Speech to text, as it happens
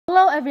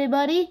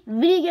everybody,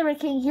 Video Gamer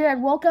King here,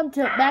 and welcome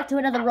back to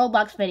another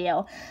Roblox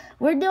video.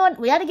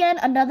 We had again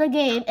another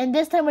game, and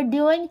this time we're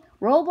doing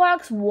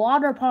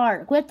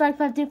Roblox-Waterpark with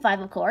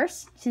DARK525, of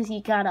course, since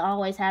you gotta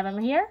always have him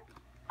here.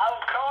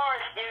 Of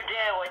course you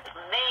do, it's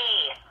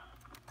me.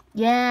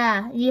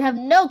 Yeah, you have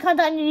no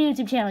content on your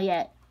YouTube channel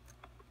yet.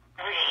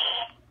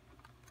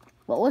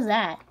 What was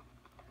that?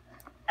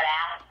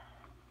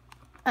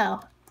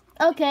 Oh,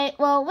 okay.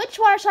 Well, which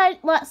water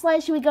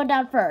slide should we go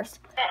down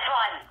first? This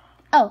one.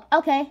 Oh,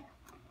 okay.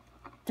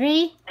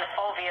 3, The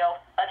full view.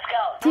 Let's go.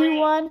 2,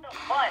 1. 1.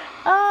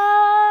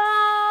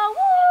 Oh,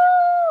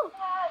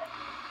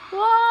 woo!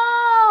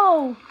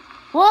 Whoa!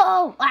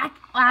 Whoa! Whack,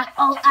 whack,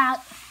 oh,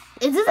 ah.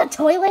 Is this a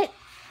toilet?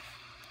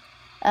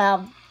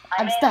 I'm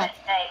stuck.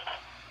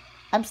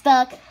 I'm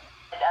stuck.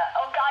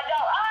 Oh God, no!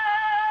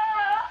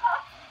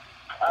 Ah!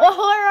 Well,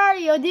 where are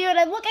you, dude?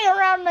 I'm looking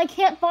around and I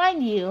can't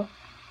find you.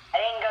 I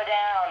didn't go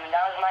down.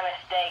 That was my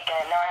mistake,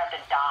 and now I have to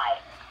die.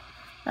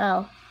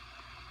 Oh.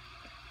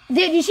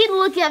 Dude, you should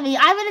look at me.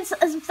 I'm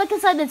stuck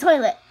inside the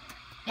toilet.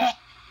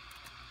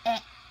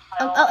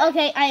 Oh,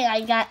 okay, I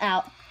got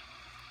out.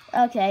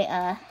 Okay,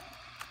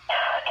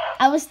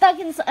 I was stuck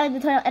inside the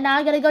toilet, and now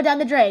I gotta go down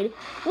the drain.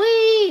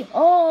 Whee!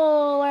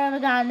 Oh, where have I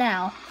gone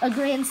now? A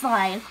green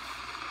slide.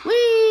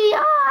 Whee!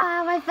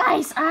 Ah, my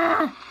face!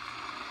 Ah!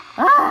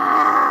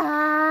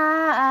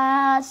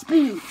 Ah!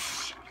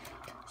 Sploosh!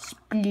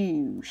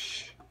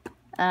 Sploosh.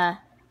 Where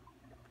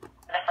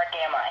the frick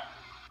am I?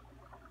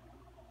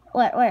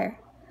 Where?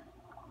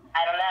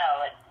 I don't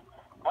know.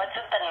 What's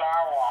with the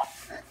narwhal?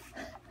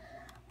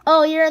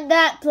 Oh, you're in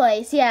that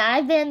place. Yeah,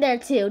 I've been there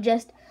too.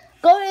 Just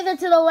go either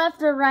to the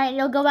left or right, and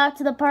you'll go back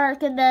to the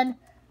park, and then...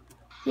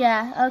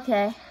 Yeah,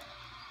 okay.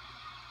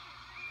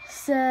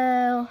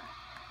 So...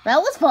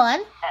 That was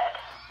fun.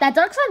 That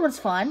dark side was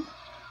fun.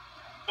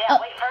 Yeah,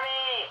 wait for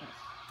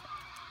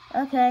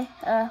me! Okay,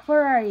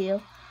 where are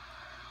you?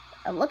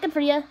 I'm looking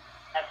for you.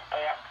 But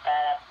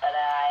I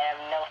have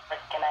no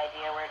freaking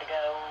idea where to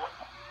go.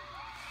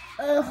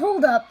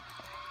 Hold up.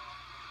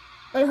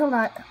 Wait, hold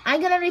on.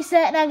 I'm gonna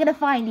reset and I'm gonna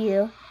find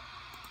you.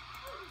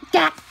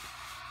 Gah!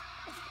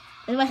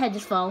 And my head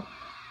just fell.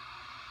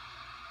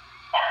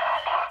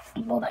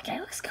 Oh, that guy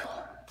looks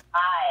cool.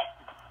 Hi.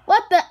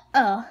 What the?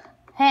 Oh,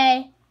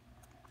 hey.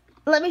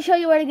 Let me show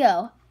you where to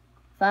go.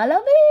 Follow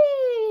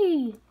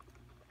me.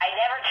 I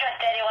never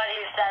trust anyone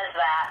who says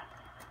that.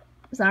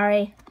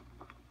 Sorry.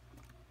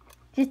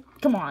 Just,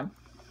 come on.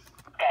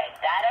 Okay,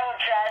 that I won't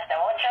trust. I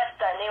won't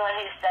trust anyone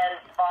who says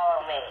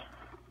follow me.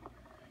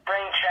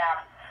 Springtrap.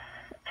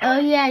 Oh,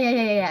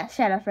 yeah.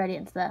 Shadow Freddy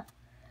and stuff.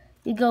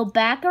 You go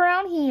back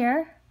around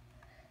here.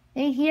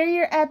 And here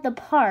you're at the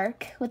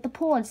park with the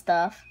pool and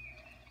stuff.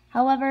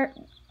 However,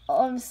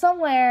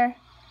 somewhere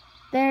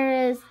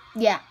there is,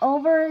 yeah.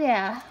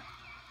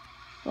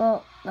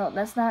 Well, no,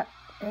 that's not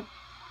it.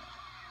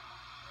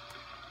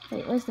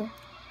 Wait, what's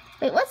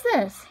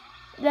this?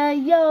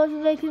 Yo, it's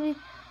making me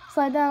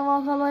slide down,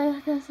 walk all the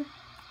way.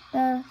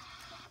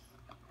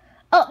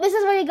 Oh, this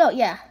is where you go,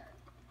 yeah.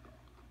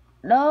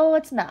 No,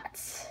 it's not.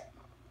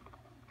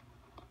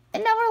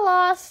 And now we're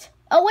lost.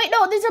 Oh, wait,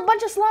 no, these are a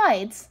bunch of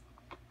slides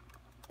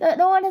that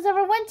no one has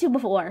ever went to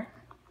before.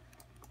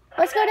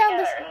 Let's go down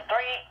this. 3, 2,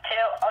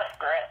 oh,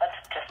 screw it.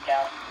 Let's just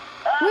go.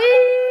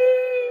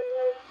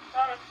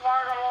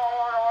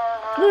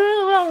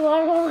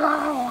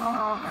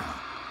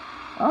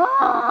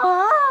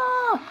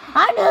 Oh,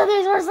 I knew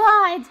these were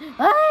slides.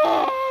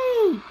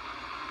 Hey!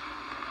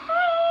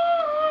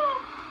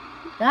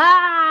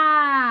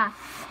 Ah!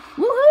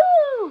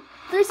 Woohoo!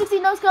 360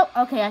 no scope.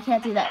 Okay, I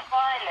can't do that.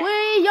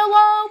 Wee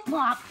YOLO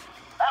plop.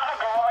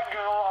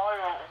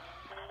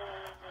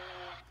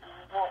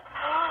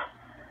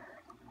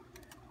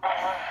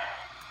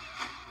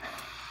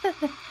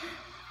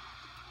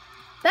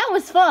 That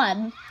was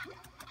fun.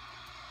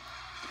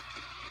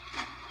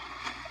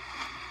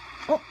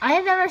 Oh, I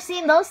have never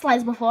seen those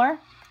slides before.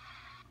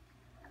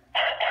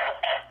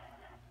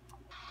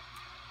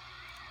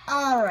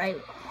 Alright.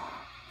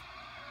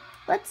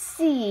 Let's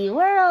see,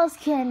 where else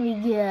can we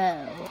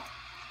go?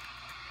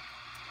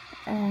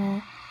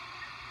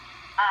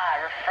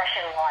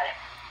 Refreshing water.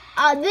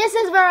 This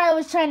is where I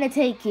was trying to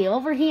take you.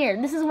 Over here.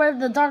 This is where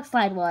the dark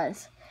slide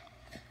was.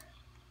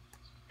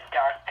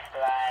 Dark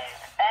slide.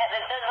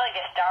 This is like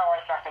a Star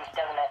Wars reference,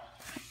 doesn't it?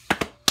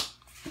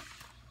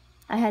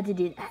 I had to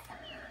do that.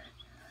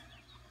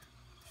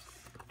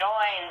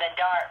 Join the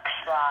dark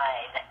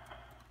slide.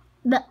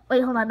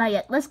 Wait, hold on, not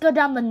yet. Let's go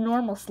down the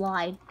normal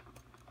slide.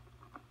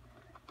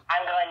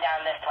 I'm going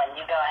down this one.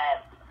 You go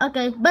ahead.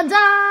 Okay,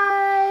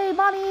 banzai,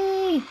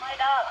 Bonnie! Light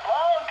up.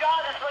 Oh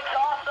God, this looks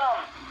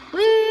awesome.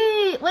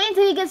 Wait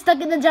until you get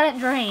stuck in the giant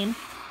drain.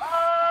 Oh, I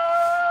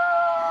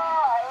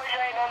wish I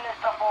had done this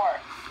before.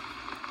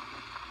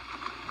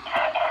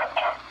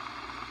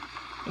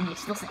 And you're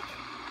still sick.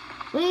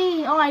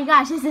 Oh my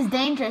gosh, this is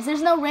dangerous.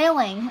 There's no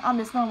railing on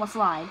this normal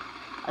slide.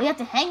 Oh, you have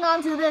to hang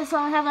on to this so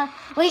I have a...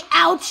 Wait,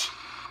 ouch!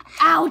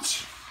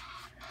 Ouch!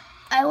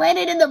 I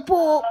landed in the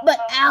pool, but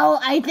ow,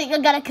 I think I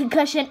got a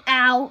concussion.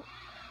 Ow.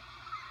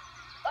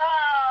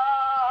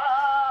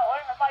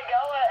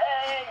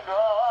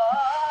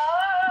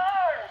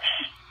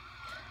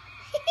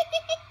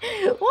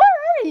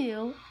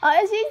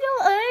 Is he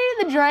still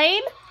in the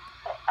drain?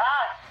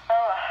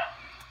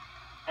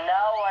 No,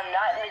 I'm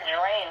not in the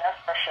drain, that's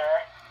for sure.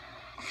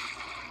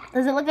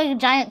 Does it look like a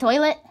giant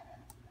toilet?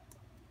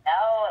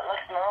 No, it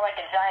looks more like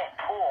a giant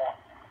pool.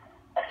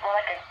 It's more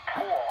like a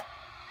pool.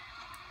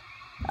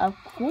 A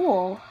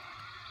pool?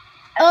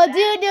 Oh,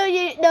 dude, no,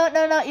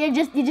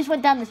 you just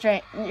went down the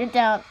drain. You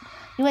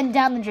went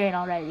down the drain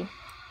already.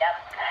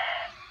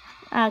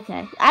 Yep.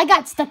 Okay, I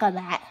got stuck on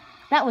that.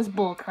 That was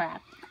bull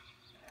crap.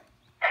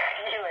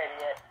 You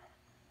idiot.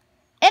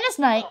 And it's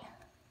night.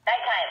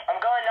 Nighttime. I'm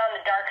going down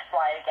the dark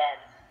slide again.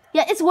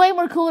 Yeah, it's way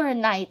more cooler at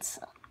nights.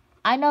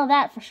 I know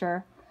that for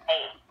sure.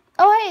 Hey.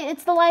 Oh, hey,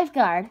 it's the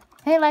lifeguard.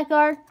 Hey,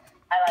 lifeguard.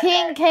 Hi,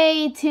 King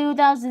lifeguard.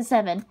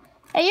 K2007.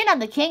 Hey, you're not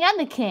the king. I'm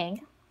the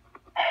king.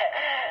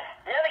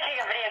 You're the king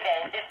of video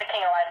games. Just the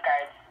king of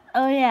lifeguards.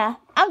 Oh, yeah.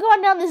 I'm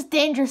going down this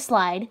dangerous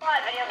slide. Come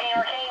on, video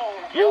gamer king.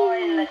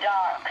 Join the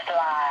dark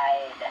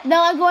slide.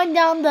 No, I'm going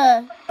down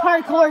the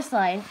parkour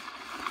slide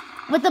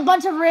with a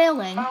bunch of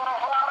railing.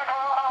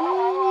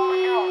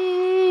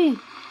 Whee!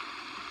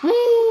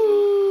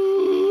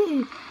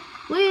 Whee!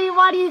 Whee!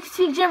 Why do you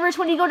speak gibberish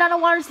when you go down a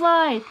water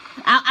slide?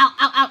 Ow, ow,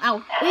 ow, ow,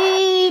 ow.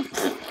 Whee!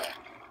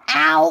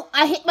 Ow!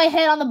 I hit my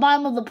head on the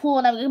bottom of the pool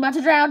and I'm about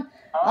to drown.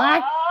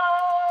 What?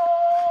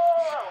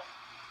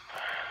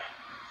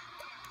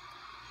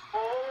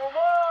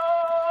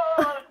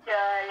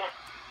 Okay.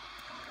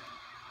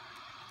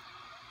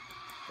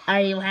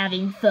 Are you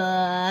having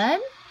fun?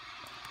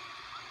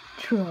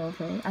 Troll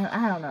face.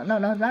 I don't know.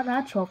 No,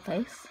 not troll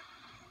face.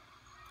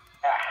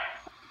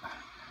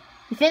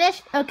 You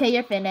finished? Okay,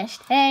 you're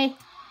finished. Hey.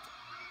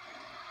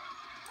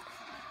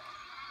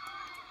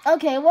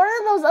 Okay, what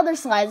are those other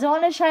slides? I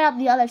want to try out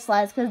the other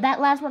slides because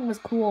that last one was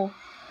cool.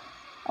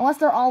 Unless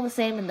they're all the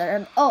same in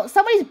there. Oh,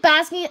 somebody's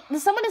basking.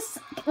 Someone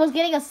was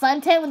getting a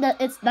suntan when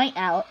it's night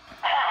out.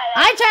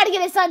 I try to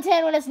get a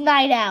suntan when it's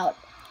night out.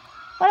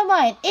 What am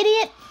I, an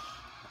idiot?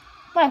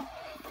 Am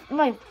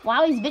I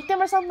Flowey's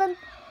victim or something?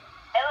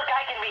 Hey, look,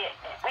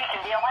 we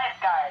can be a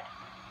lifeguard.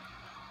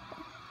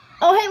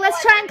 Oh, hey,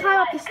 let's try and climb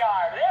up this. There's no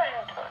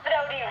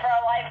need for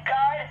a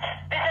lifeguard.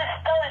 This is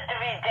supposed to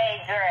be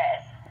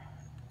dangerous.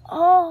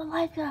 Oh,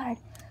 lifeguard.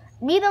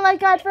 Me the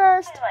lifeguard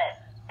first.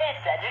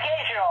 It's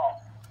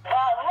educational,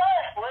 but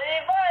mostly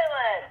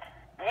violent.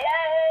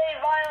 Yay,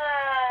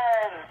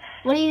 violence!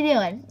 What are you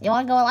doing? You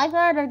want to go a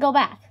lifeguard or go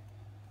back?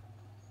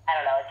 I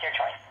don't know, it's your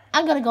choice.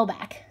 I'm going to go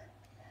back.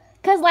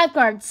 Because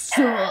lifeguard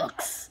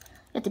sucks.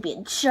 You have to be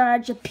in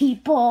charge of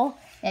people.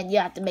 And you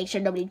have to make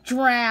sure nobody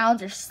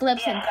drowns or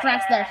slips and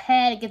cracks their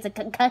head and gets a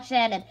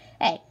concussion. And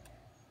hey,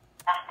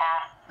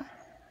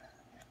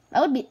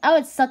 I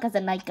would suck as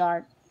a night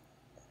guard.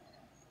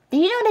 Do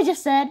you know what I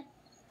just said?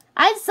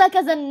 I'd suck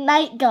as a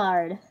night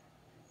guard.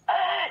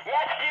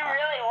 Yes, you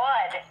really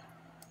would.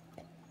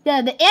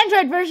 Yeah, the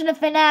Android version of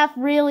FNAF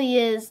really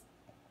is.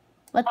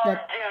 Dude,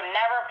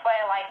 never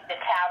play like the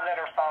tablet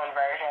or phone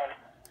version.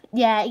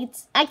 Yeah,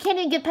 I can't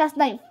even get past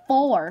night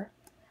 4.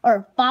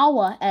 Or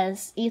Bawa,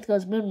 as Eth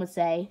Goes Moon would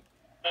say.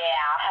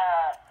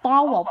 Yeah.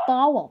 Bawa.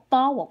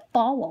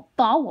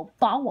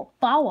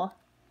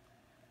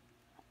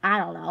 I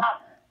don't know.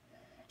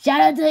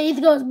 Shout out to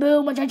Eth Goes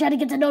Moon, which I try to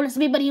get to notice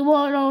me, but he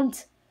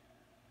won't.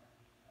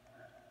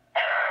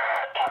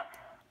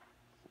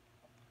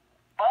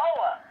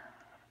 Boa.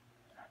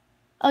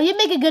 Oh, you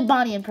make a good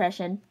Bonnie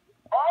impression.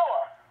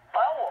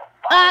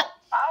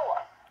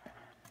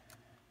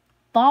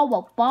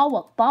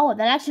 Bawa.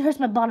 That actually hurts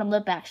my bottom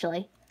lip,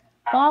 actually.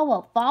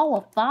 Bawa.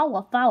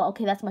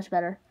 Okay, that's much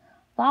better.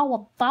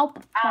 Bawa.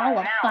 Ow.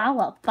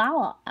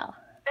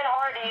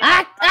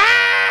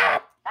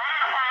 Ah!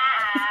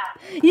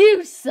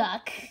 You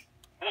suck.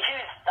 You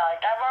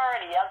suck. I'm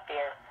already up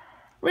here.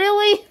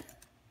 Really?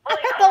 I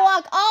have to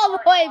walk all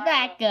the way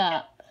back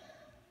up.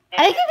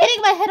 I keep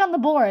hitting my head on the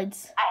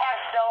boards. I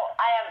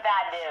have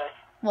bad news.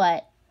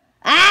 What?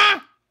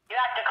 Ah! You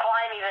have to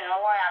climb even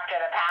more after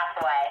the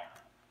pathway.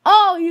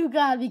 Oh, you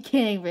gotta be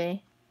kidding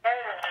me.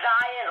 There's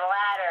giant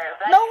ladders.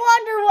 No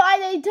wonder why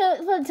they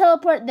put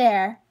teleport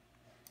there.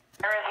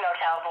 There is no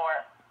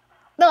teleport.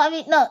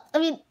 I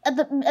mean at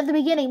the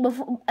beginning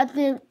I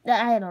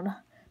don't know.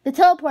 The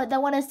teleport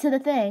that went us to the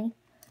thing.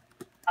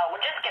 Oh,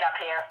 we'll just get up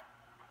here.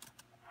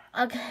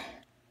 Okay.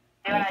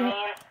 See what I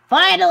mean?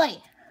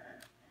 Finally.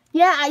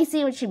 Yeah, I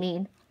see what you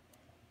mean.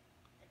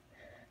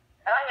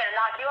 And I'm gonna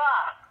knock you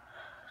off.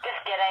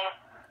 Just kidding.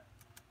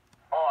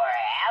 Or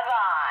have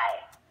I?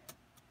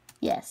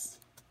 Yes.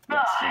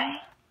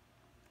 Bye.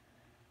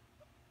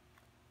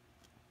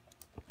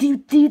 Do. Win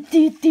the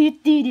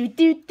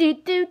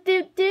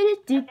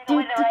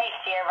race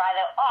here by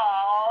the...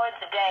 Oh, it's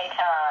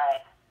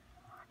daytime.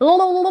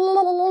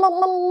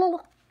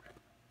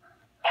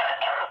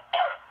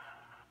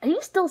 Are you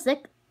still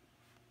sick?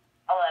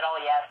 A little,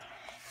 yes.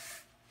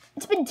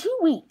 It's been 2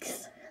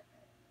 weeks.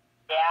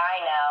 Yeah,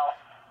 I know.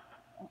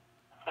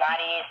 Not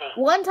easy.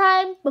 One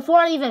time, before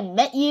I even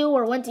met you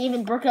or went to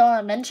even Brooklyn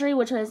Elementary,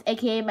 which was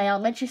aka my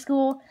elementary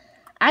school,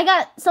 I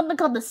got something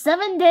called the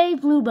 7-day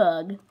flu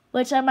bug,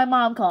 which my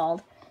mom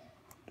called.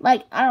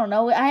 like, I don't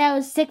know. I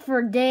was sick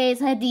for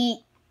days. I had to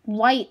eat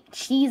white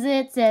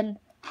Cheez-Its, and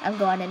I'm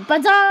going in.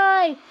 But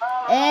die!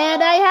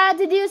 And I had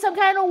to do some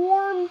kind of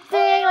warm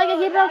thing. Like, I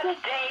keep That's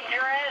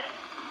dangerous.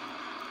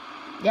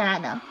 Yeah, I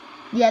know.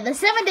 Yeah, the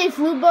 7-day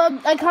flu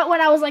bug I caught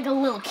when I was, like, a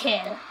little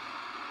kid.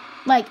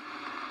 Like,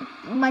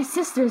 my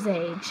sister's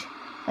age.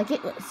 Like,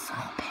 it was so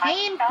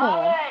painful.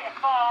 I'm coming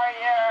for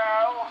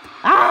you.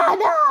 Ah,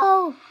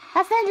 no!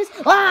 That's not just...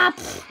 Ah!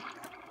 Pfft.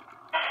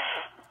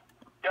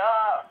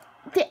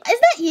 Is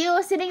that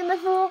you sitting in the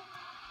pool?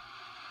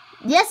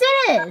 Yes,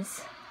 it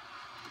is.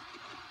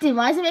 Dude,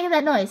 why is it making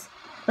that noise?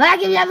 Ah,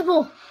 get me out of the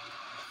pool.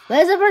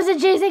 There's a person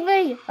chasing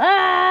me.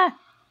 Ah!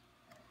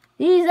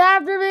 He's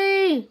after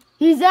me.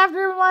 He's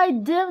after my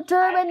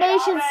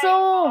determination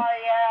soul.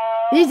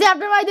 He's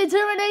after my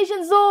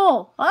determination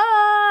soul.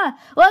 Ah!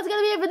 Well, that's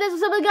gonna be it for this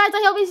episode, guys.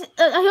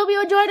 I hope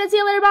you enjoyed it. See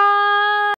you later. Bye.